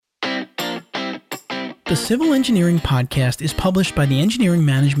The Civil Engineering Podcast is published by the Engineering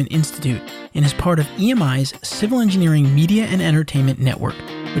Management Institute and is part of EMI's Civil Engineering Media and Entertainment Network,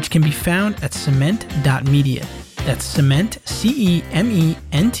 which can be found at cement.media. That's cement,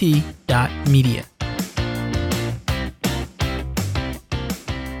 C-E-M-E-N-T .media.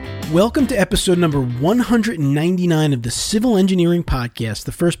 Welcome to episode number 199 of the Civil Engineering Podcast,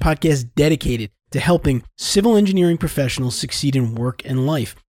 the first podcast dedicated to helping civil engineering professionals succeed in work and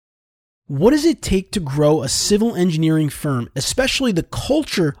life. What does it take to grow a civil engineering firm, especially the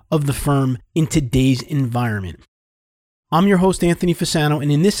culture of the firm in today's environment? I'm your host, Anthony Fasano, and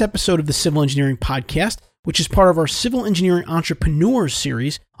in this episode of the Civil Engineering Podcast, which is part of our Civil Engineering Entrepreneurs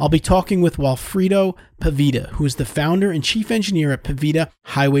series, I'll be talking with Walfredo Pavita, who is the founder and chief engineer at Pavita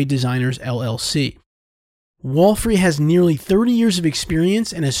Highway Designers, LLC. Walfrey has nearly 30 years of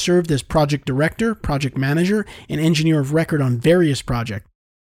experience and has served as project director, project manager, and engineer of record on various projects.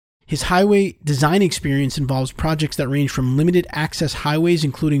 His highway design experience involves projects that range from limited access highways,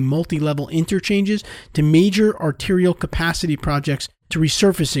 including multi-level interchanges, to major arterial capacity projects, to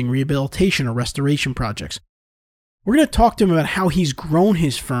resurfacing, rehabilitation, or restoration projects. We're going to talk to him about how he's grown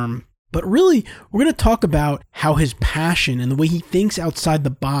his firm, but really, we're going to talk about how his passion and the way he thinks outside the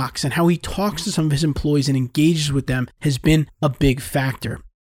box and how he talks to some of his employees and engages with them has been a big factor.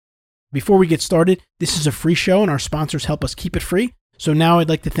 Before we get started, this is a free show and our sponsors help us keep it free. So now I'd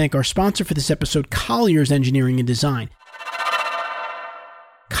like to thank our sponsor for this episode, Colliers Engineering and Design.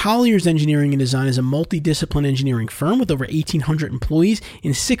 Colliers Engineering and Design is a multidiscipline engineering firm with over 1,800 employees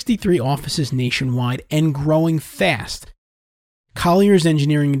in 63 offices nationwide and growing fast. Colliers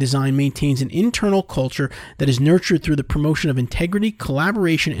Engineering and Design maintains an internal culture that is nurtured through the promotion of integrity,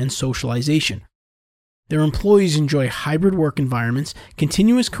 collaboration, and socialization. Their employees enjoy hybrid work environments,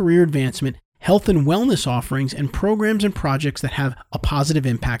 continuous career advancement, health and wellness offerings, and programs and projects that have a positive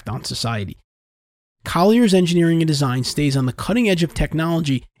impact on society. Colliers Engineering and Design stays on the cutting edge of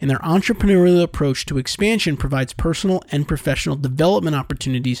technology, and their entrepreneurial approach to expansion provides personal and professional development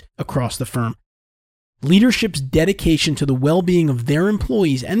opportunities across the firm. Leadership's dedication to the well-being of their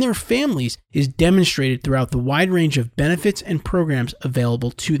employees and their families is demonstrated throughout the wide range of benefits and programs available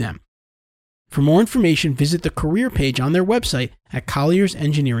to them. For more information, visit the career page on their website at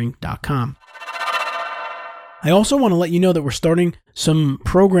colliersengineering.com. I also want to let you know that we're starting some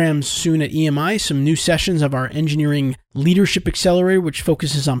programs soon at EMI, some new sessions of our Engineering Leadership Accelerator, which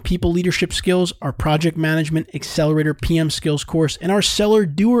focuses on people leadership skills, our Project Management Accelerator PM Skills course, and our Seller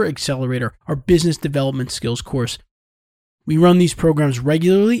Doer Accelerator, our Business Development Skills course. We run these programs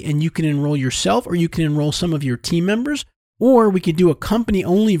regularly, and you can enroll yourself or you can enroll some of your team members, or we could do a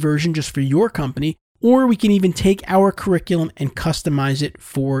company-only version just for your company, or we can even take our curriculum and customize it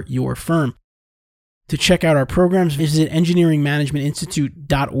for your firm. To check out our programs, visit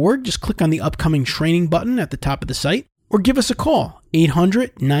engineeringmanagementinstitute.org. Just click on the upcoming training button at the top of the site, or give us a call,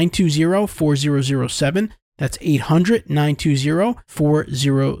 800-920-4007. That's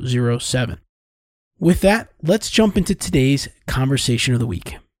 800-920-4007. With that, let's jump into today's conversation of the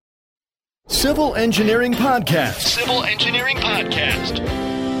week. Civil Engineering Podcast. Civil Engineering Podcast.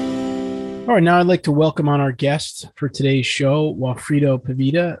 All right, now I'd like to welcome on our guest for today's show, Walfredo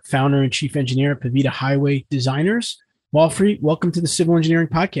Pavita, founder and chief engineer at Pavita Highway Designers. Walfred, welcome to the Civil Engineering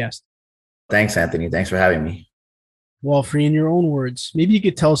Podcast. Thanks, Anthony. Thanks for having me. Walfred, in your own words, maybe you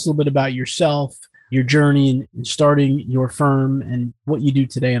could tell us a little bit about yourself, your journey in starting your firm, and what you do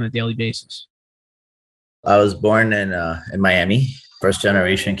today on a daily basis. I was born in Miami, first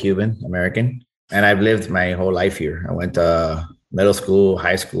generation Cuban American, and I've lived my whole life here. I went to middle school,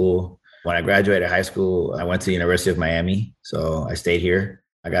 high school. When I graduated high school, I went to the University of Miami, so I stayed here.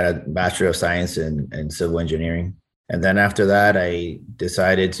 I got a Bachelor of Science in Civil Engineering. And then after that, I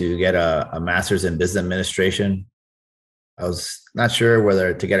decided to get a Master's in Business Administration. I was not sure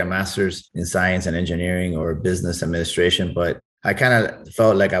whether to get a Master's in Science and Engineering or Business Administration, but I kind of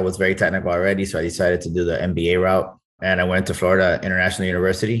felt like I was very technical already, so I decided to do the MBA route. And I went to Florida International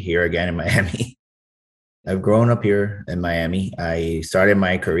University, here again in Miami. I've grown up here in Miami. I started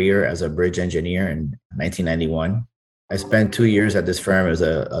my career as a bridge engineer in 1991. I spent 2 years at this firm. It was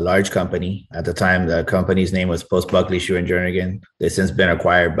a large company. At the time, the company's name was Post Buckley Shoe and Jernigan. They've since been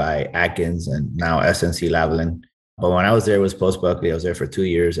acquired by Atkins and now SNC Lavalin. But when I was there, it was Post Buckley. I was there for 2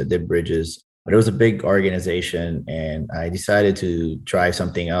 years. I did bridges. But it was a big organization, and I decided to try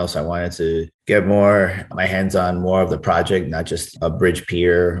something else. I wanted to get my hands on more of the project, not just a bridge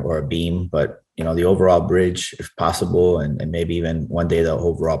pier or a beam, but the overall bridge, if possible, and maybe even one day the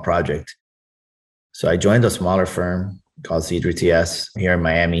overall project. So I joined a smaller firm called C3TS here in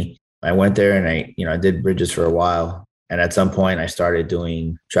Miami. I went there and I did bridges for a while. And at some point, I started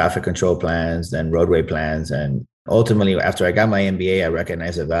doing traffic control plans, then roadway plans. And ultimately, after I got my MBA, I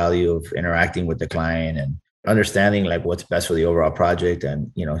recognized the value of interacting with the client and understanding like what's best for the overall project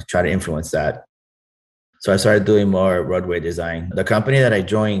and, try to influence that. So I started doing more roadway design. The company that I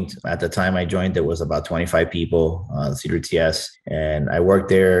joined, at the time I joined, there was about 25 people, Cedar TS, and I worked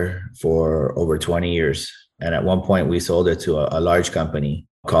there for over 20 years. And at one point we sold it to a large company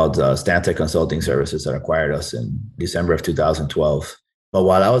called Stantec Consulting Services that acquired us in December of 2012. But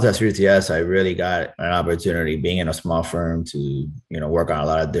while I was at Cedar TS, I really got an opportunity being in a small firm to, work on a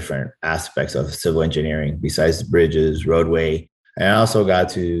lot of different aspects of civil engineering besides bridges, roadway. And I also got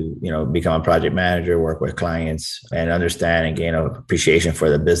to, become a project manager, work with clients and understand and gain an appreciation for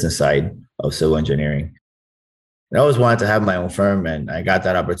the business side of civil engineering. I always wanted to have my own firm, and I got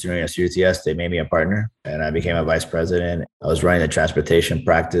that opportunity at CTS. They made me a partner and I became a vice president. I was running the transportation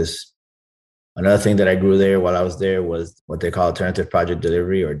practice. Another thing that I grew there while I was there was what they call alternative project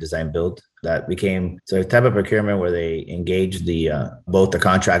delivery or design build. That became a type of procurement where they engage both the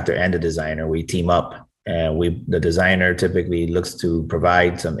contractor and the designer. We team up. And the designer typically looks to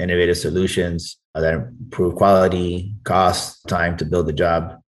provide some innovative solutions that improve quality, cost, time to build the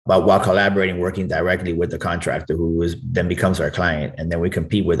job, but while collaborating, working directly with the contractor then becomes our client. And then we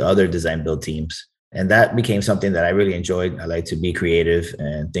compete with other design build teams. And that became something that I really enjoyed. I like to be creative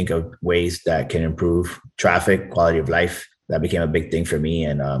and think of ways that can improve traffic, quality of life. That became a big thing for me.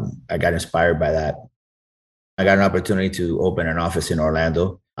 And I got inspired by that. I got an opportunity to open an office in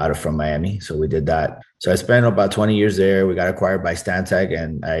Orlando from Miami. So we did that. So I spent about 20 years there. We got acquired by Stantec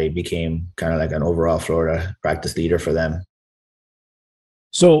and I became kind of like an overall Florida practice leader for them.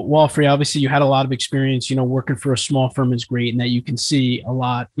 So Walfrey, obviously you had a lot of experience, working for a small firm is great and that you can see a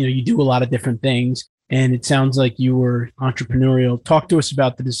lot, you do a lot of different things. And it sounds like you were entrepreneurial. Talk to us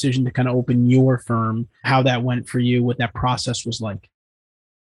about the decision to kind of open your firm, how that went for you, what that process was like.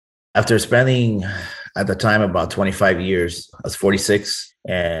 After spending at the time about 25 years, I was 46.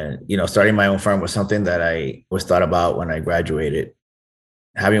 And, starting my own firm was something that I was thought about when I graduated.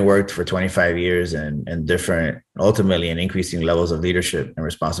 Having worked for 25 years and different, ultimately, in increasing levels of leadership and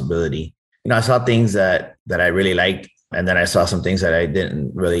responsibility, I saw things that I really liked. And then I saw some things that I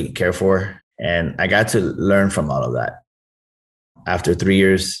didn't really care for. And I got to learn from all of that. After 3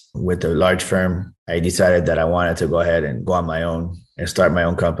 years with a large firm, I decided that I wanted to go ahead and go on my own and start my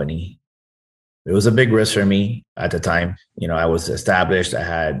own company. It was a big risk for me at the time. I was established. I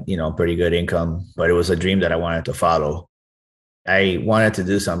had, pretty good income, but it was a dream that I wanted to follow. I wanted to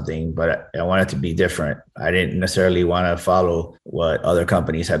do something, but I wanted to be different. I didn't necessarily want to follow what other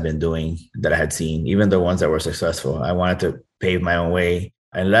companies had been doing that I had seen, even the ones that were successful. I wanted to pave my own way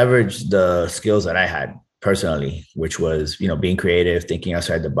and leverage the skills that I had personally, which was, being creative, thinking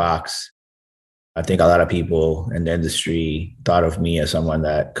outside the box. I think a lot of people in the industry thought of me as someone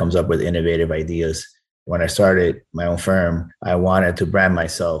that comes up with innovative ideas. When I started my own firm, I wanted to brand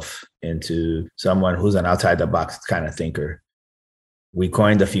myself into someone who's an outside the box kind of thinker. We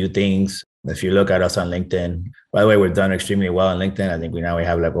coined a few things. If you look at us on LinkedIn, by the way, we've done extremely well on LinkedIn. I think we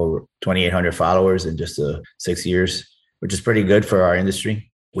have like over 2,800 followers in just 6 years, which is pretty good for our industry.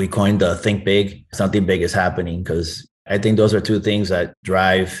 We coined the think big. Something big is happening, because I think those are two things that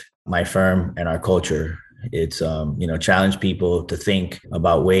drive my firm and our culture. It's, challenge people to think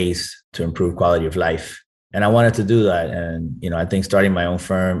about ways to improve quality of life. And I wanted to do that. And, I think starting my own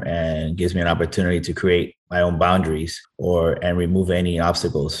firm and gives me an opportunity to create my own boundaries and remove any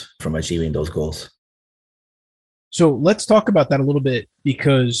obstacles from achieving those goals. So let's talk about that a little bit,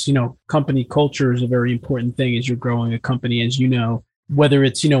 because, company culture is a very important thing as you're growing a company, as you know, whether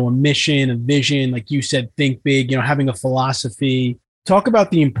it's, a mission, a vision, like you said, think big, having a philosophy. Talk about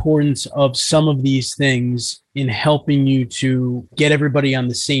the importance of some of these things in helping you to get everybody on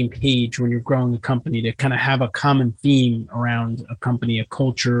the same page when you're growing a company, to kind of have a common theme around a company, a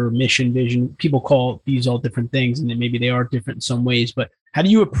culture, mission, vision. People call these all different things, and then maybe they are different in some ways, but how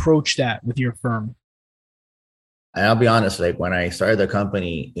do you approach that with your firm? And I'll be honest, like when I started the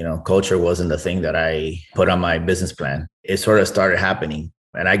company, culture wasn't the thing that I put on my business plan. It sort of started happening.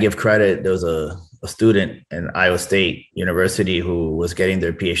 And I give credit. There was a student in Iowa State University who was getting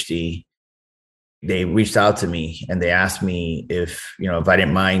their PhD. They reached out to me and they asked me if I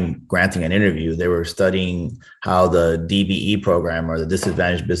didn't mind granting an interview. They were studying how the DBE program, or the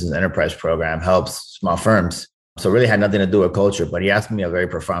Disadvantaged Business Enterprise program, helps small firms. So it really had nothing to do with culture, but he asked me a very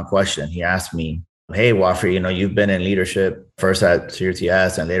profound question. He asked me, hey, Walfrey, you've been in leadership first at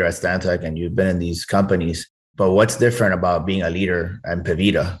CTS and later at Stantec, and you've been in these companies. But what's different about being a leader at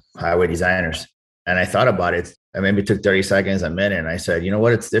Pavita, Highway Designers? And I thought about it. I maybe took 30 seconds, a minute, and I said, you know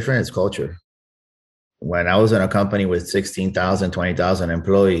what? It's different. It's culture. When I was in a company with 16,000, 20,000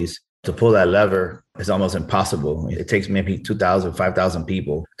 employees, to pull that lever is almost impossible. It takes maybe 2,000, 5,000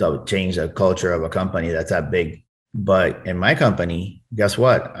 people to change the culture of a company that's that big. But in my company, guess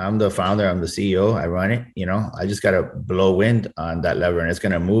what? I'm the founder, I'm the CEO, I run it. I just got to blow wind on that lever and it's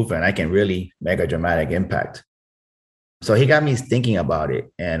going to move and I can really make a dramatic impact. So he got me thinking about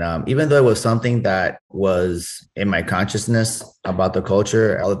it. And even though it was something that was in my consciousness about the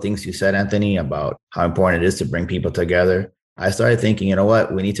culture, all the things you said, Anthony, about how important it is to bring people together, I started thinking, you know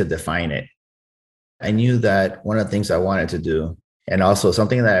what, we need to define it. I knew that one of the things I wanted to do, and also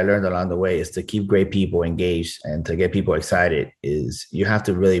something that I learned along the way, is to keep great people engaged and to get people excited, is you have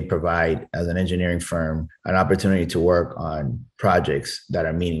to really provide, as an engineering firm, an opportunity to work on projects that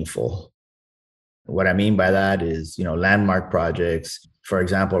are meaningful. What I mean by that is, landmark projects. For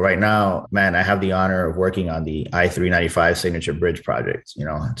example, right now, man, I have the honor of working on the I-395 Signature Bridge project.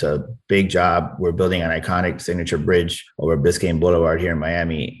 It's a big job. We're building an iconic signature bridge over Biscayne Boulevard here in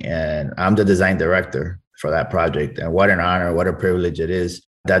Miami. And I'm the design director for that project. And what an honor, what a privilege it is.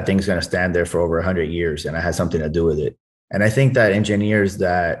 That thing's going to stand there for over 100 years. And I had something to do with it. And I think that engineers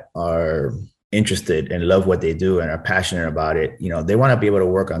that are interested and love what they do and are passionate about it, they want to be able to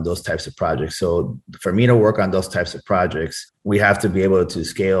work on those types of projects. So for me to work on those types of projects, we have to be able to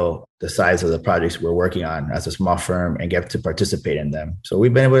scale the size of the projects we're working on as a small firm and get to participate in them. So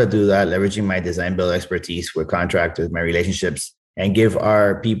we've been able to do that, leveraging my design build expertise with contractors, my relationships, and give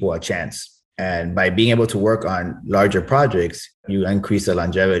our people a chance. And by being able to work on larger projects, you increase the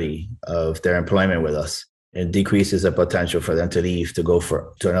longevity of their employment with us. It decreases the potential for them to leave to go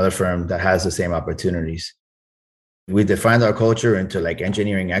to another firm that has the same opportunities. We defined our culture into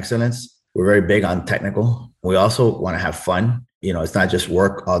engineering excellence. We're very big on technical. We also want to have fun. It's not just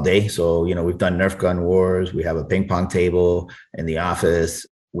work all day. So, we've done Nerf gun wars. We have a ping pong table in the office.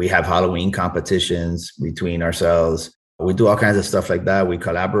 We have Halloween competitions between ourselves. We do all kinds of stuff like that. We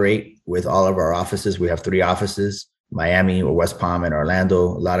collaborate with all of our offices. We have 3 offices, Miami or West Palm and Orlando,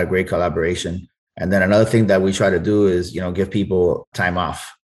 a lot of great collaboration. And then another thing that we try to do is, give people time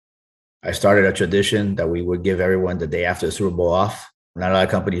off. I started a tradition that we would give everyone the day after the Super Bowl off. Not a lot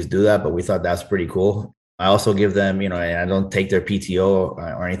of companies do that, but we thought that's pretty cool. I also give them, and I don't take their PTO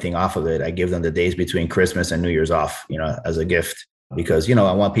or anything off of it. I give them the days between Christmas and New Year's off, as a gift, because,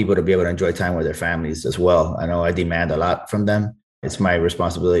 I want people to be able to enjoy time with their families as well. I know I demand a lot from them. It's my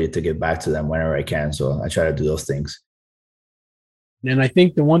responsibility to give back to them whenever I can. So I try to do those things. And I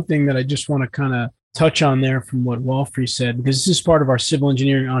think the one thing that I just want to kind of touch on there from what Walfrey said, because this is part of our Civil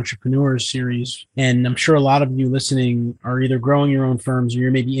Engineering Entrepreneurs series, and I'm sure a lot of you listening are either growing your own firms or you're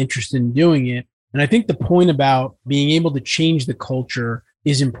maybe interested in doing it. And I think the point about being able to change the culture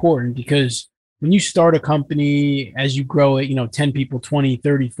is important, because when you start a company, as you grow it, 10 people, 20,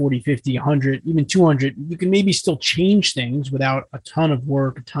 30, 40, 50, 100, even 200, you can maybe still change things without a ton of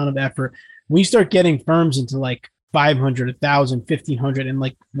work, a ton of effort. When you start getting firms into 500, 1,000, 1,500, and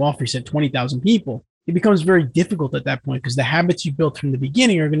like Walfrey said, 20,000 people, it becomes very difficult at that point because the habits you built from the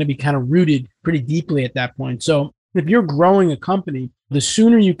beginning are going to be kind of rooted pretty deeply at that point. So if you're growing a company, the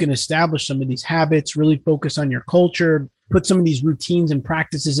sooner you can establish some of these habits, really focus on your culture, put some of these routines and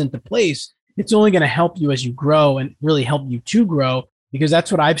practices into place, it's only going to help you as you grow and really help you to grow, because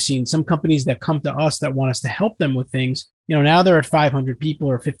that's what I've seen. Some companies that come to us that want us to help them with things, now they're at 500 people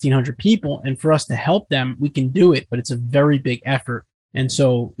or 1,500 people. And for us to help them, we can do it, but it's a very big effort. And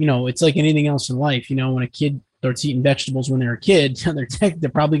so, it's like anything else in life. When a kid starts eating vegetables when they're a kid, they're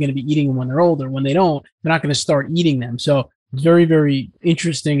probably going to be eating them when they're older. When they don't, they're not going to start eating them. So it's very, very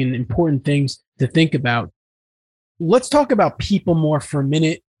interesting and important things to think about. Let's talk about people more for a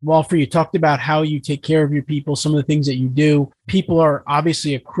minute. Walfrey, you talked about how you take care of your people, some of the things that you do. People are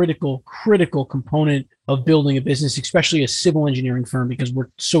obviously a critical component of building a business, especially a civil engineering firm, because we're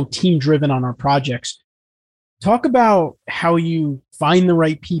so team driven on our projects. Talk about how you find the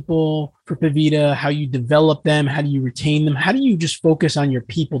right people for Pavita, how you develop them, how do you retain them? How do you just focus on your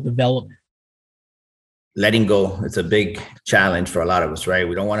people development? Letting go. It's a big challenge for a lot of us, right?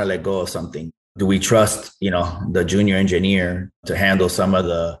 We don't want to let go of something. Do we trust, the junior engineer to handle some of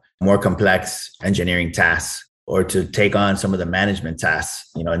the more complex engineering tasks, or to take on some of the management tasks,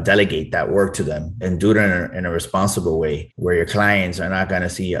 and delegate that work to them and do it in a responsible way where your clients are not going to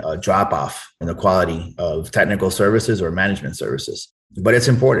see a drop off in the quality of technical services or management services. But it's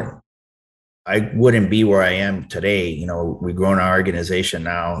important. I wouldn't be where I am today. We've grown our organization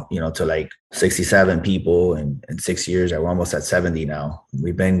now, to 67 people in 6 years. We're almost at 70 now.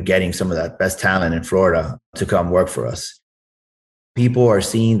 We've been getting some of that best talent in Florida to come work for us. People are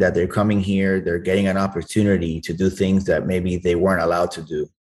seeing that they're coming here. They're getting an opportunity to do things that maybe they weren't allowed to do.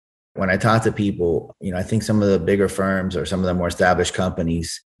 When I talk to people, I think some of the bigger firms or some of the more established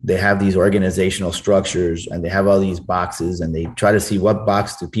companies, they have these organizational structures and they have all these boxes and they try to see what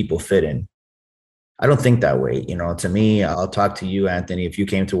box do people fit in. I don't think that way. To me, I'll talk to you, Anthony. If you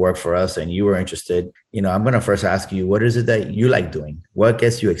came to work for us and you were interested, I'm going to first ask you, what is it that you like doing? What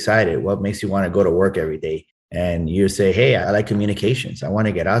gets you excited? What makes you want to go to work every day? And you say, hey, I like communications. I want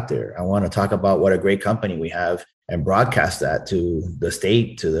to get out there. I want to talk about what a great company we have and broadcast that to the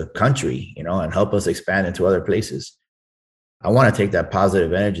state, to the country, and help us expand into other places. I want to take that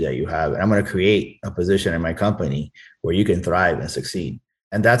positive energy that you have, and I'm going to create a position in my company where you can thrive and succeed.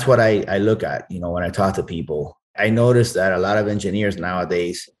 And that's what I look at, when I talk to people. I notice that a lot of engineers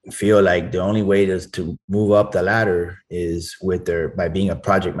nowadays feel like the only way to move up the ladder is by being a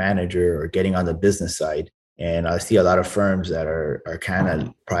project manager or getting on the business side. And I see a lot of firms that are kind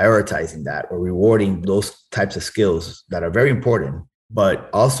of prioritizing that or rewarding those types of skills that are very important, but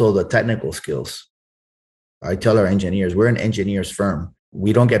also the technical skills. I tell our engineers, we're an engineers firm.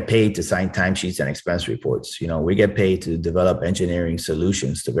 We don't get paid to sign timesheets and expense reports. We get paid to develop engineering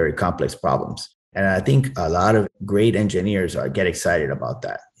solutions to very complex problems. And I think a lot of great engineers get excited about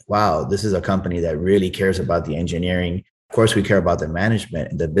that. Wow, this is a company that really cares about the engineering. Of course, we care about the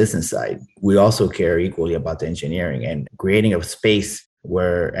management and the business side. We also care equally about the engineering and creating a space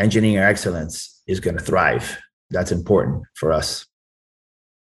where engineering excellence is going to thrive. That's important for us.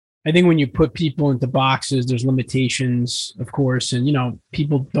 I think when you put people into boxes, there's limitations, of course. And,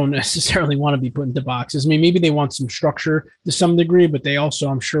 people don't necessarily want to be put into boxes. I mean, maybe they want some structure to some degree, but they also,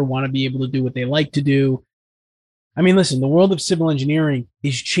 I'm sure, want to be able to do what they like to do. I mean, listen, the world of civil engineering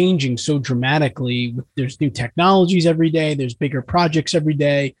is changing so dramatically. There's new technologies every day. There's bigger projects every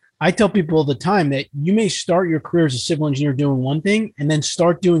day. I tell people all the time that you may start your career as a civil engineer doing one thing and then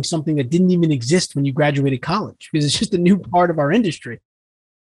start doing something that didn't even exist when you graduated college because it's just a new part of our industry.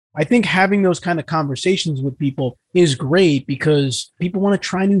 I think having those kind of conversations with people is great because people want to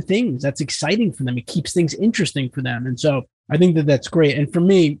try new things. That's exciting for them. It keeps things interesting for them. And so I think that that's great. And for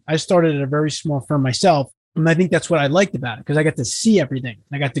me, I started at a very small firm myself. And I think that's what I liked about it because I got to see everything.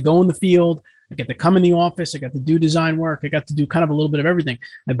 I got to go in the field. I got to come in the office. I got to do design work. I got to do kind of a little bit of everything.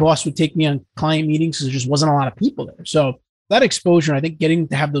 My boss would take me on client meetings because there just wasn't a lot of people there. So that exposure, I think getting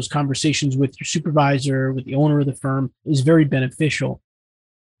to have those conversations with your supervisor, with the owner of the firm is very beneficial.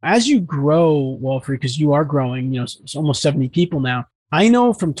 As you grow, Walfrey, because you are growing, it's almost 70 people now. I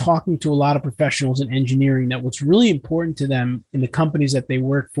know from talking to a lot of professionals in engineering that what's really important to them in the companies that they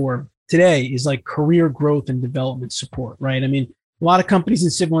work for today is like career growth and development support, right? I mean, a lot of companies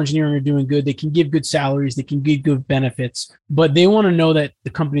in civil engineering are doing good. They can give good salaries. They can give good benefits, but they want to know that the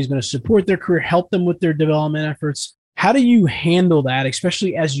company is going to support their career, help them with their development efforts. How do you handle that,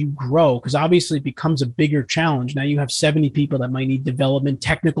 especially as you grow? Because obviously it becomes a bigger challenge. Now you have 70 people that might need development,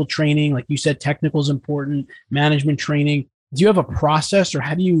 technical training. Like you said, technical is important, management training. Do you have a process or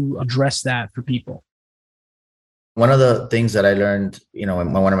how do you address that for people? One of the things that I learned, in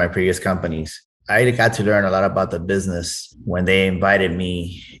one of my previous companies, I got to learn a lot about the business when they invited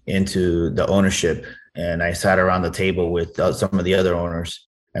me into the ownership and I sat around the table with some of the other owners.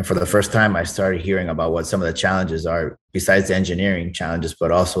 And for the first time, I started hearing about what some of the challenges are besides the engineering challenges,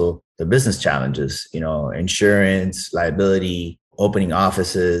 but also the business challenges, insurance, liability, opening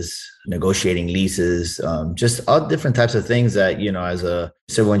offices, negotiating leases, just all different types of things that, as a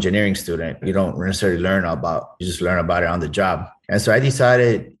civil engineering student, you don't necessarily learn about. You just learn about it on the job. And so I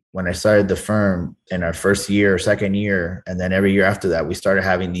decided when I started the firm in our first year, second year, and then every year after that, we started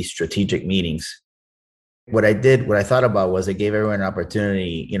having these strategic meetings. What I thought about was I gave everyone an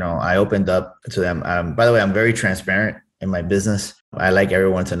opportunity. I opened up to them. By the way, I'm very transparent in my business. I like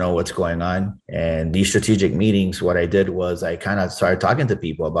everyone to know what's going on. And these strategic meetings, what I did was I kind of started talking to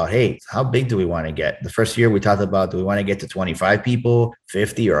people about, hey, how big do we want to get? The first year we talked about, do we want to get to 25 people,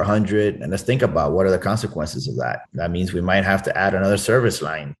 50 or 100? And let's think about what are the consequences of that. That means we might have to add another service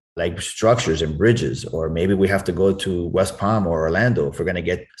line, like structures and bridges, or maybe we have to go to West Palm or Orlando if we're going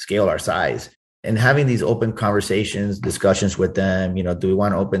to scale our size. And having these open conversations, discussions with them, do we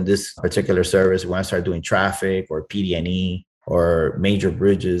want to open this particular service? We want to start doing traffic or PD&E or major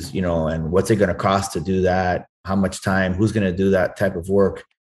bridges, and what's it going to cost to do that? How much time? Who's going to do that type of work?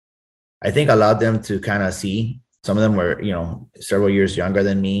 I think allowed them to kind of see. Some of them were, several years younger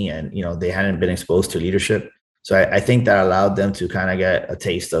than me and, they hadn't been exposed to leadership. So I think that allowed them to kind of get a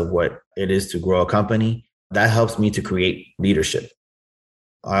taste of what it is to grow a company. That helps me to create leadership.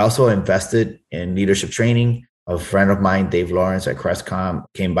 I also invested in leadership training. A friend of mine, Dave Lawrence at Crestcom,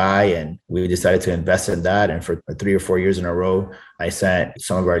 came by and we decided to invest in that. And for 3 or 4 years in a row, I sent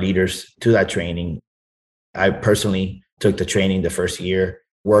some of our leaders to that training. I personally took the training the first year.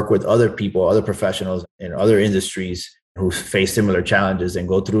 work with other people, other professionals in other industries who face similar challenges and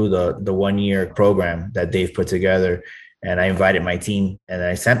go through the 1 year program that they've put together. And I invited my team and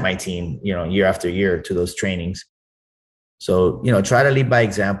I sent my team, year after year to those trainings. So, try to lead by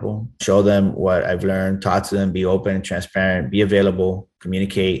example, show them what I've learned, talk to them, be open, transparent, be available,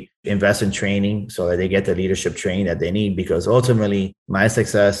 communicate, invest in training so that they get the leadership training that they need, because ultimately my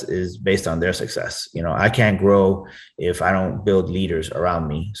success is based on their success. I can't grow if I don't build leaders around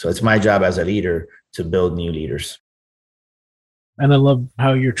me. So it's my job as a leader to build new leaders. And I love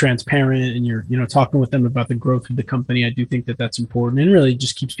how you're transparent and you're, talking with them about the growth of the company. I do think that that's important and really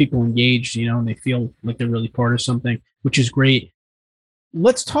just keeps people engaged, and they feel like they're really part of something, which is great.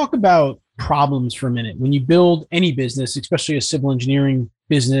 Let's talk about problems for a minute. When you build any business, especially a civil engineering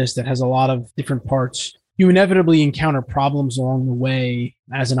business that has a lot of different parts, you inevitably encounter problems along the way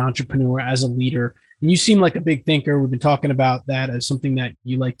as an entrepreneur, as a leader. And you seem like a big thinker. We've been talking about that as something that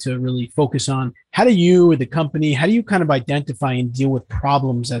you like to really focus on. How do you, or the company, how do you kind of identify and deal with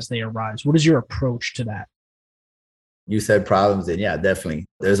problems as they arise? What is your approach to that? You said problems, and yeah, definitely.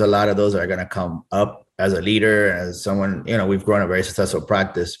 There's a lot of those that are going to come up. As a leader, as someone, we've grown a very successful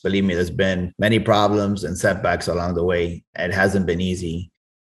practice. Believe me, there's been many problems and setbacks along the way. It hasn't been easy.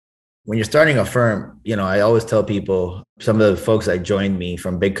 When you're starting a firm, I always tell people, some of the folks that joined me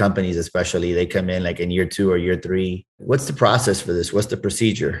from big companies, especially, they come in like in year 2 or year 3. What's the process for this? What's the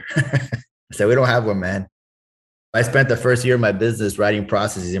procedure? I said, we don't have one, man. I spent the first year of my business writing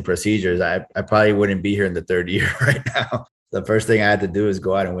processes and procedures. I probably wouldn't be here in the third year right now. The first thing I had to do is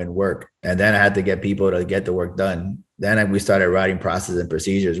go out and win work. And then I had to get people to get the work done. Then we started writing processes and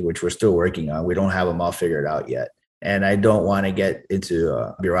procedures, which we're still working on. We don't have them all figured out yet. And I don't want to get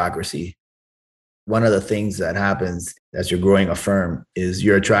into bureaucracy. One of the things that happens as you're growing a firm is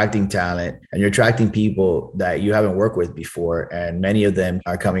you're attracting talent and you're attracting people that you haven't worked with before. And many of them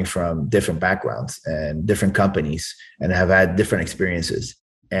are coming from different backgrounds and different companies and have had different experiences.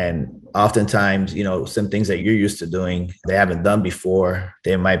 And oftentimes, some things that you're used to doing, they haven't done before.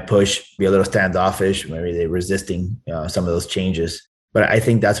 They might be a little standoffish. Maybe they're resisting some of those changes. But I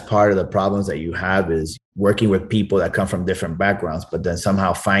think that's part of the problems that you have is working with people that come from different backgrounds, but then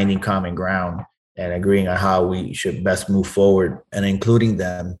somehow finding common ground and agreeing on how we should best move forward and including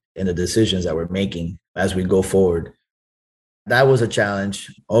them in the decisions that we're making as we go forward. That was a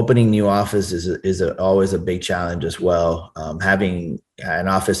challenge. Opening new office is always a big challenge as well. Having an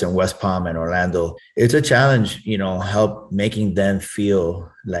office in West Palm and Orlando, it's a challenge, help making them feel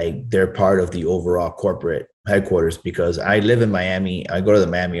like they're part of the overall corporate headquarters, because I live in Miami. I go to the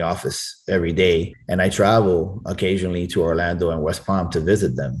Miami office every day and I travel occasionally to Orlando and West Palm to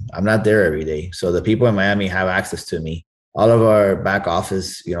visit them. I'm not there every day. So the people in Miami have access to me. All of our back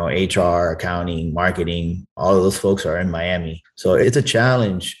office, HR, accounting, marketing, all of those folks are in Miami. So it's a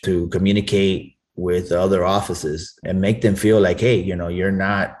challenge to communicate with other offices and make them feel like, hey, you're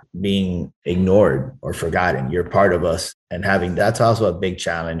not being ignored or forgotten. You're part of us. And that's also a big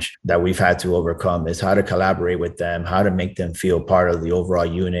challenge that we've had to overcome, is how to collaborate with them, how to make them feel part of the overall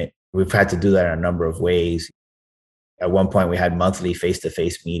unit. We've had to do that in a number of ways. At one point, we had monthly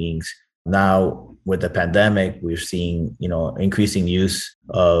face-to-face meetings. Now, with the pandemic, we've seen, increasing use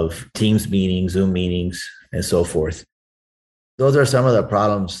of Teams meetings, Zoom meetings, and so forth. Those are some of the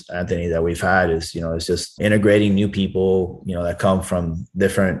problems, Anthony, that we've had is, it's just integrating new people, that come from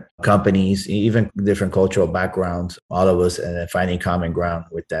different companies, even different cultural backgrounds, all of us, and then finding common ground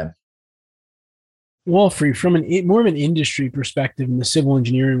with them. Walfrey, from more of an industry perspective in the civil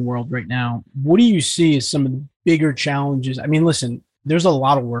engineering world right now, what do you see as some of the bigger challenges? I mean, listen, there's a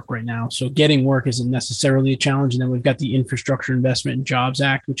lot of work right now. So getting work isn't necessarily a challenge. And then we've got the Infrastructure Investment and Jobs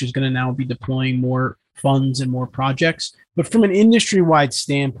Act, which is going to now be deploying more funds and more projects. But from an industry-wide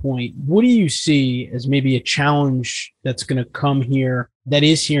standpoint, what do you see as maybe a challenge that's going to come here, that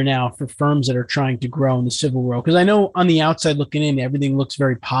is here now for firms that are trying to grow in the civil world? Because I know on the outside looking in, everything looks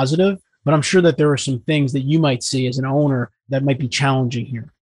very positive, but I'm sure that there are some things that you might see as an owner that might be challenging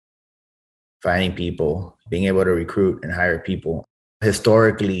here. Finding people, being able to recruit and hire people.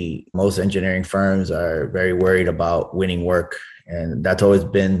 Historically, most engineering firms are very worried about winning work. And that's always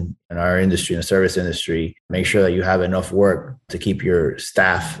been in our industry, in the service industry. Make sure that you have enough work to keep your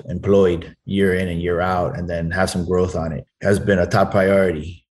staff employed year in and year out, and then have some growth on it has been a top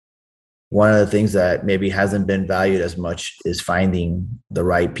priority. One of the things that maybe hasn't been valued as much is finding the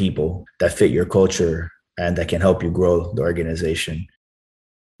right people that fit your culture and that can help you grow the organization.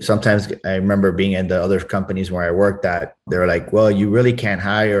 Sometimes I remember being in the other companies where I worked at, they're like, well, you really can't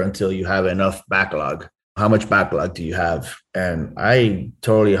hire until you have enough backlog. How much backlog do you have? And I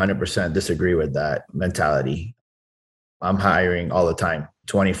totally 100% disagree with that mentality. I'm hiring all the time,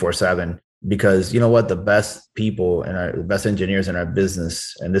 24/7. Because you know what, the best people and the best engineers in our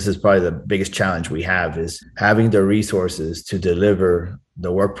business, and this is probably the biggest challenge we have, is having the resources to deliver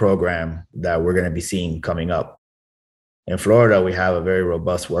the work program that we're going to be seeing coming up. In Florida, we have a very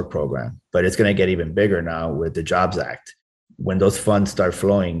robust work program, but it's going to get even bigger now with the Jobs Act. When those funds start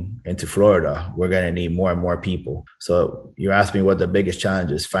flowing into Florida, we're going to need more and more people. So you asked me what the biggest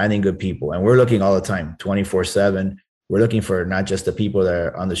challenge is: finding good people. And we're looking all the time, 24/7. We're looking for not just the people that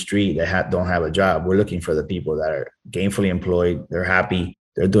are on the street that don't have a job. We're looking for the people that are gainfully employed. They're happy.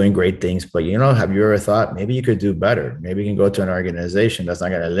 They're doing great things. But, have you ever thought maybe you could do better? Maybe you can go to an organization that's not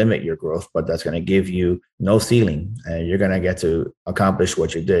going to limit your growth, but that's going to give you no ceiling, and you're going to get to accomplish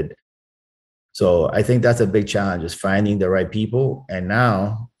what you did. So I think that's a big challenge, is finding the right people. And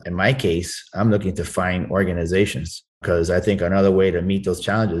now, in my case, I'm looking to find organizations, because I think another way to meet those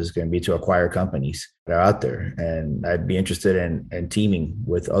challenges is going to be to acquire companies that are out there. And I'd be interested in teaming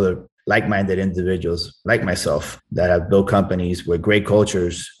with other like-minded individuals like myself that have built companies with great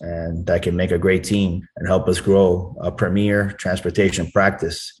cultures and that can make a great team and help us grow a premier transportation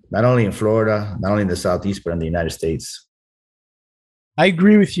practice, not only in Florida, not only in the Southeast, but in the United States. I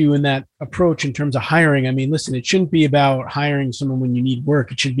agree with you in that approach in terms of hiring. I mean, listen, it shouldn't be about hiring someone when you need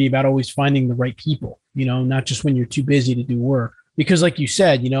work. It should be about always finding the right people, not just when you're too busy to do work. Because like you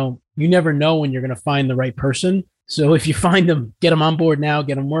said, you never know when you're going to find the right person. So if you find them, get them on board now,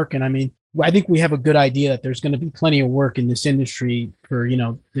 get them working. I mean, I think we have a good idea that there's going to be plenty of work in this industry for,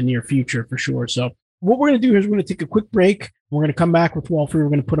 the near future for sure. So what we're going to do is we're going to take a quick break. We're going to come back with Walfrey. We're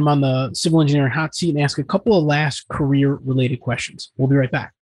going to put him on the civil engineering hot seat and ask a couple of last career-related questions. We'll be right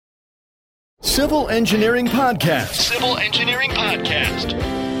back. Civil Engineering Podcast. Civil Engineering Podcast.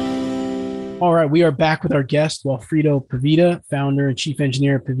 All right, we are back with our guest, Walfredo Pavita, founder and chief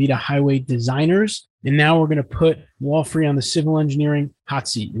engineer at Pavita Highway Designers. And now we're going to put Walfrey on the civil engineering hot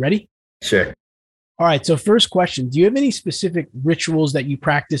seat. You ready? Sure. All right. So first question, do you have any specific rituals that you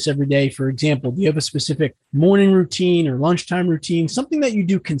practice every day? For example, do you have a specific morning routine or lunchtime routine, something that you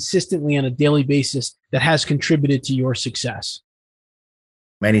do consistently on a daily basis that has contributed to your success?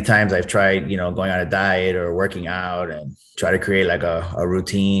 Many times I've tried, going on a diet or working out and try to create like a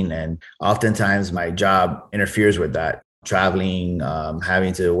routine. And oftentimes my job interferes with that. Traveling,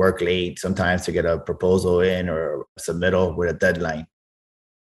 having to work late sometimes to get a proposal in or submittal with a deadline.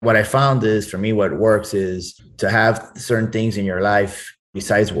 What I found is, for me, what works is to have certain things in your life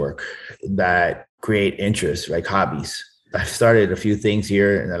besides work that create interest, like hobbies. I've started a few things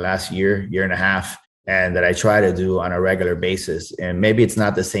here in the last year and a half, and that I try to do on a regular basis. And maybe it's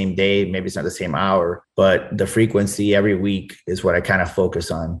not the same day, maybe it's not the same hour, but the frequency every week is what I kind of focus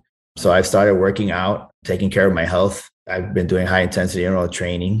on. So I've started working out, taking care of my health. I've been doing high intensity interval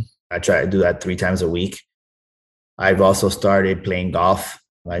training. I try to do that 3 times a week. I've also started playing golf.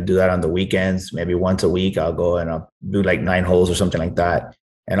 I do that on the weekends, maybe once a week. I'll go and I'll do like 9 holes or something like that.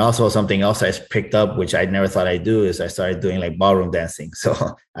 And also something else I picked up, which I never thought I'd do, is I started doing like ballroom dancing.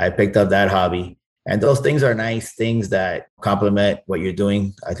 So I picked up that hobby. And those things are nice things that complement what you're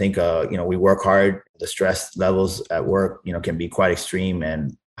doing. I think, we work hard. The stress levels at work, can be quite extreme.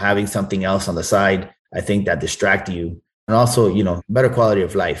 And having something else on the side, I think that distract you. And also, better quality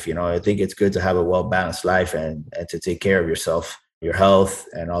of life. I think it's good to have a well-balanced life and to take care of yourself, your health,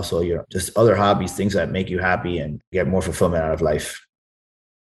 and also, just other hobbies, things that make you happy and get more fulfillment out of life.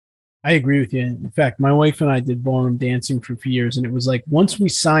 I agree with you. In fact, my wife and I did ballroom dancing for a few years, and it was like, once we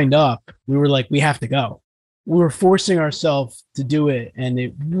signed up, we were like, we have to go. We were forcing ourselves to do it, and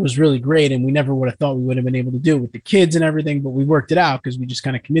it was really great. And we never would have thought we would have been able to do it with the kids and everything, but we worked it out because we just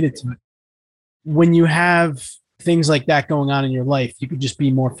kind of committed to it. When you have things like that going on in your life, you could just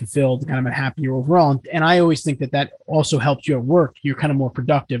be more fulfilled, kind of happier overall. And I always think that also helps you at work. You're kind of more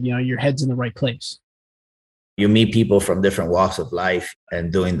productive, your head's in the right place. You meet people from different walks of life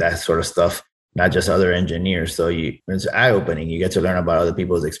and doing that sort of stuff, not just other engineers. So it's eye-opening. You get to learn about other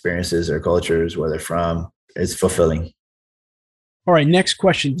people's experiences, their cultures, where they're from. It's fulfilling. All right, next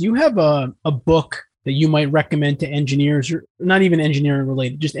question. Do you have a book that you might recommend to engineers, or not even engineering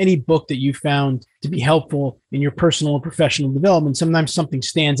related, just any book that you found to be helpful in your personal and professional development? Sometimes something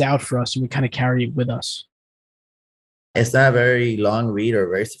stands out for us and we kind of carry it with us. It's not a very long read or a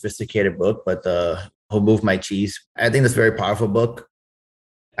very sophisticated book, but Who Moved My Cheese? I think that's a very powerful book.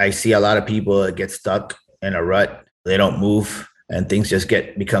 I see a lot of people that get stuck in a rut. They don't move and things just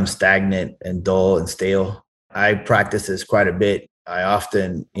become stagnant and dull and stale. I practice this quite a bit. I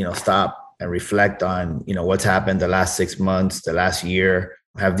often, stop and reflect on, what's happened the last 6 months, the last year.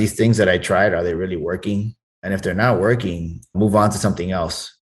 Have these things that I tried, are they really working? And if they're not working, move on to something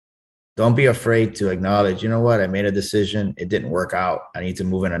else. Don't be afraid to acknowledge, you know what, I made a decision. It didn't work out. I need to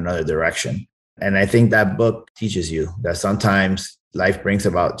move in another direction. And I think that book teaches you that sometimes life brings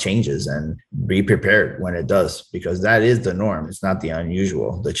about changes, and be prepared when it does, because that is the norm. It's not the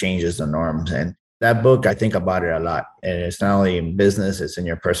unusual. The change is the norm. And that book, I think about it a lot. And it's not only in business, it's in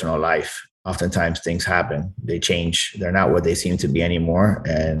your personal life. Oftentimes things happen, they change. They're not what they seem to be anymore,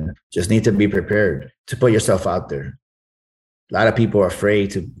 and just need to be prepared to put yourself out there. A lot of people are afraid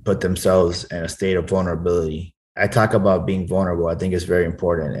to put themselves in a state of vulnerability. I talk about being vulnerable. I think it's very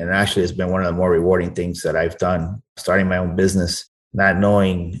important. And actually, it's been one of the more rewarding things that I've done, starting my own business, not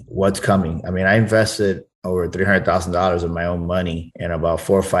knowing what's coming. I mean, I invested over $300,000 of my own money in about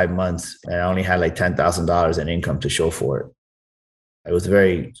 4 or 5 months, and I only had like $10,000 in income to show for it. It was a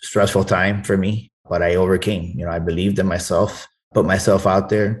very stressful time for me, but I overcame. I believed in myself, put myself out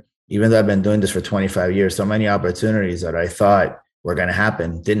there. Even though I've been doing this for 25 years, so many opportunities that I thought were going to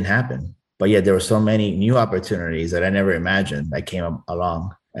happen didn't happen. But yet there were so many new opportunities that I never imagined that came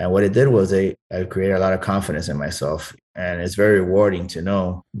along. And what it did was I created a lot of confidence in myself. And it's very rewarding to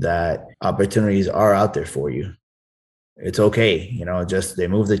know that opportunities are out there for you. It's okay. Just they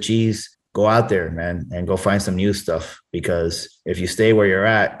move the cheese. Go out there, man, and go find some new stuff. Because if you stay where you're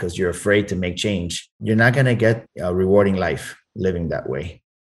at because you're afraid to make change, you're not going to get a rewarding life living that way.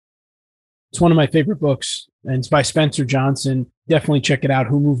 It's one of my favorite books, and it's by Spencer Johnson. Definitely check it out,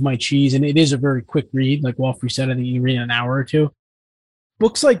 Who Moved My Cheese. And it is a very quick read. Like Walfrey said, I think you can read in an hour or two.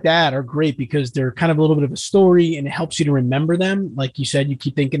 Books like that are great because they're kind of a little bit of a story, and it helps you to remember them. Like you said, you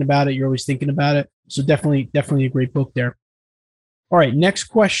keep thinking about it. You're always thinking about it. So definitely a great book there. All right. Next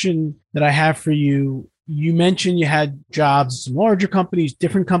question that I have for you. You mentioned you had jobs at some larger companies,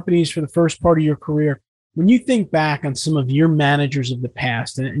 different companies for the first part of your career. When you think back on some of your managers of the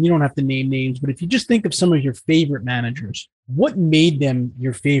past, and you don't have to name names, but if you just think of some of your favorite managers, what made them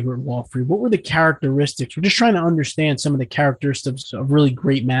your favorite, Walfrey? What were the characteristics? We're just trying to understand some of the characteristics of really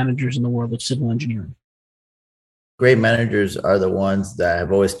great managers in the world of civil engineering. Great managers are the ones that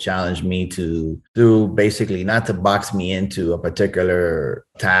have always challenged me to do, basically not to box me into a particular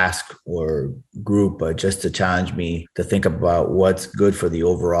task or group, but just to challenge me to think about what's good for the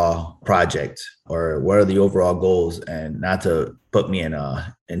overall project or what are the overall goals, and not to put me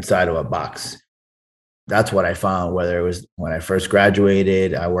inside of a box. That's what I found, whether it was when I first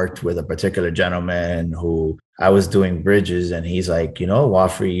graduated, I worked with a particular gentleman who I was doing bridges, and he's like,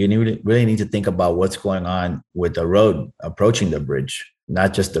 Walfrey, you really need to think about what's going on with the road approaching the bridge,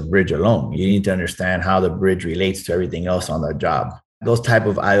 not just the bridge alone. You need to understand how the bridge relates to everything else on the job. Those type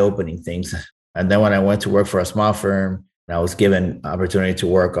of eye-opening things. And then when I went to work for a small firm, I was given opportunity to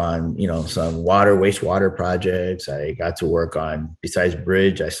work on, some wastewater projects. I got to work on, besides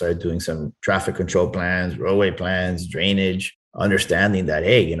bridge, I started doing some traffic control plans, roadway plans, drainage, understanding that,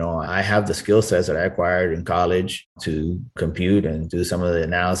 hey, I have the skill sets that I acquired in college to compute and do some of the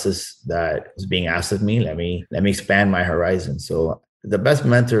analysis that is being asked of me. Let me expand my horizon. So the best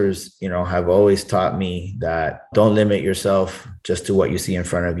mentors, have always taught me that don't limit yourself just to what you see in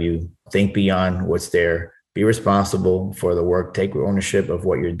front of you. Think beyond what's there. Be responsible for the work. Take ownership of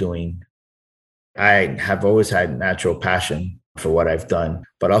what you're doing. I have always had natural passion for what I've done,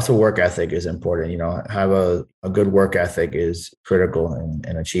 but also work ethic is important. Have a good work ethic is critical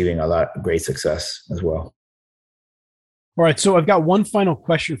in achieving a lot of great success as well. All right. So I've got one final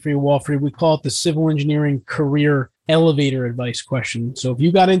question for you, Walfrey. We call it the civil engineering career elevator advice question. So if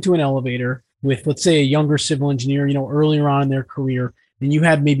you got into an elevator with, let's say, a younger civil engineer, earlier on in their career, and you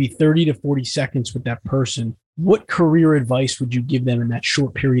had maybe 30 to 40 seconds with that person, what career advice would you give them in that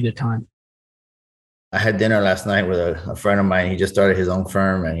short period of time? I had dinner last night with a friend of mine. He just started his own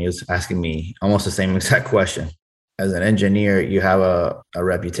firm, and he was asking me almost the same exact question. As an engineer, you have a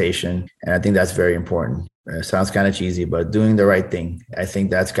reputation, and I think that's very important. It sounds kind of cheesy, but doing the right thing, I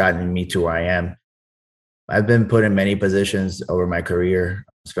think that's gotten me to where I am. I've been put in many positions over my career,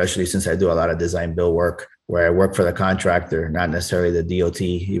 especially since I do a lot of design build work, where I work for the contractor, not necessarily the DOT,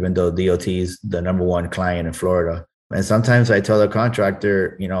 even though DOT is the number one client in Florida. And sometimes I tell the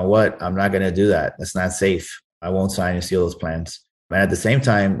contractor, I'm not going to do that. That's not safe. I won't sign and seal those plans. And at the same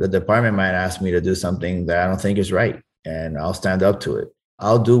time, the department might ask me to do something that I don't think is right, and I'll stand up to it.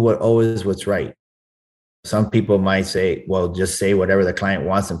 I'll do what's right. Some people might say, well, just say whatever the client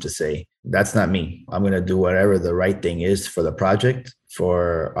wants them to say. That's not me. I'm going to do whatever the right thing is for the project,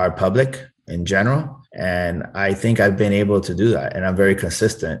 for our public in general. And I think I've been able to do that. And I'm very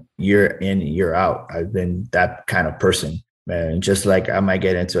consistent year in, year out. I've been that kind of person. And just like I might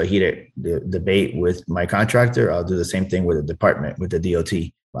get into a heated debate with my contractor, I'll do the same thing with the department, with the DOT.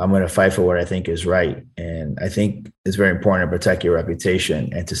 I'm going to fight for what I think is right. And I think it's very important to protect your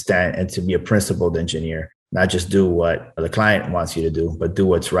reputation and to stand and to be a principled engineer, not just do what the client wants you to do, but do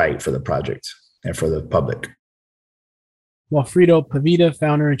what's right for the project and for the public. Walfredo Pavita,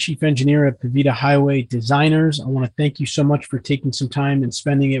 founder and chief engineer at Pavita Highway Designers. I want to thank you so much for taking some time and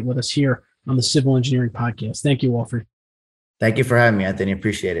spending it with us here on the Civil Engineering Podcast. Thank you, Walfred. Thank you for having me, Anthony.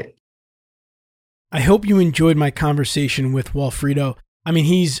 Appreciate it. I hope you enjoyed my conversation with Walfredo. I mean,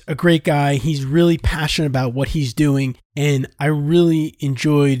 he's a great guy. He's really passionate about what he's doing. And I really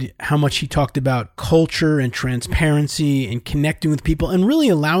enjoyed how much he talked about culture and transparency and connecting with people and really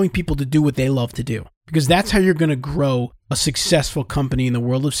allowing people to do what they love to do. Because that's how you're going to grow a successful company in the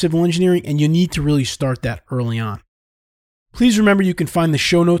world of civil engineering. And you need to really start that early on. Please remember you can find the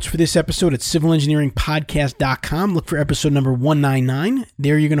show notes for this episode at civilengineeringpodcast.com. Look for episode number 199.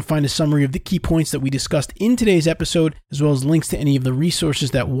 There you're going to find a summary of the key points that we discussed in today's episode, as well as links to any of the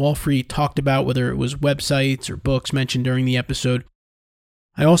resources that Walfred talked about, whether it was websites or books mentioned during the episode.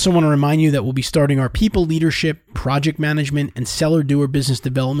 I also want to remind you that we'll be starting our people leadership, project management, and seller doer business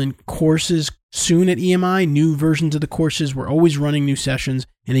development courses soon at EMI. New versions of the courses. We're always running new sessions.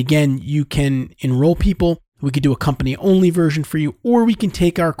 And again, you can enroll people. We could do a company-only version for you, or we can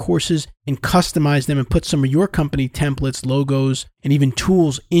take our courses and customize them and put some of your company templates, logos, and even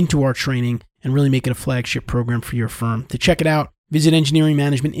tools into our training and really make it a flagship program for your firm. To check it out, visit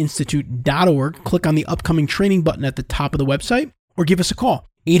engineeringmanagementinstitute.org, click on the upcoming training button at the top of the website, or give us a call,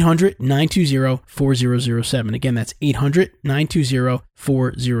 800-920-4007. Again, that's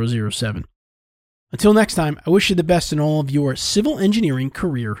 800-920-4007. Until next time, I wish you the best in all of your civil engineering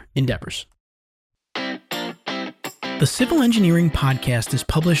career endeavors. The Civil Engineering Podcast is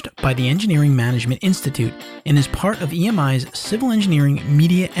published by the Engineering Management Institute and is part of EMI's Civil Engineering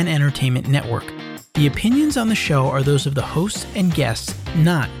Media and Entertainment Network. The opinions on the show are those of the hosts and guests,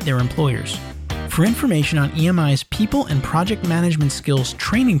 not their employers. For information on EMI's people and project management skills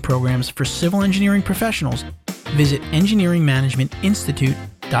training programs for civil engineering professionals, visit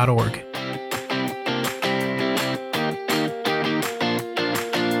engineeringmanagementinstitute.org.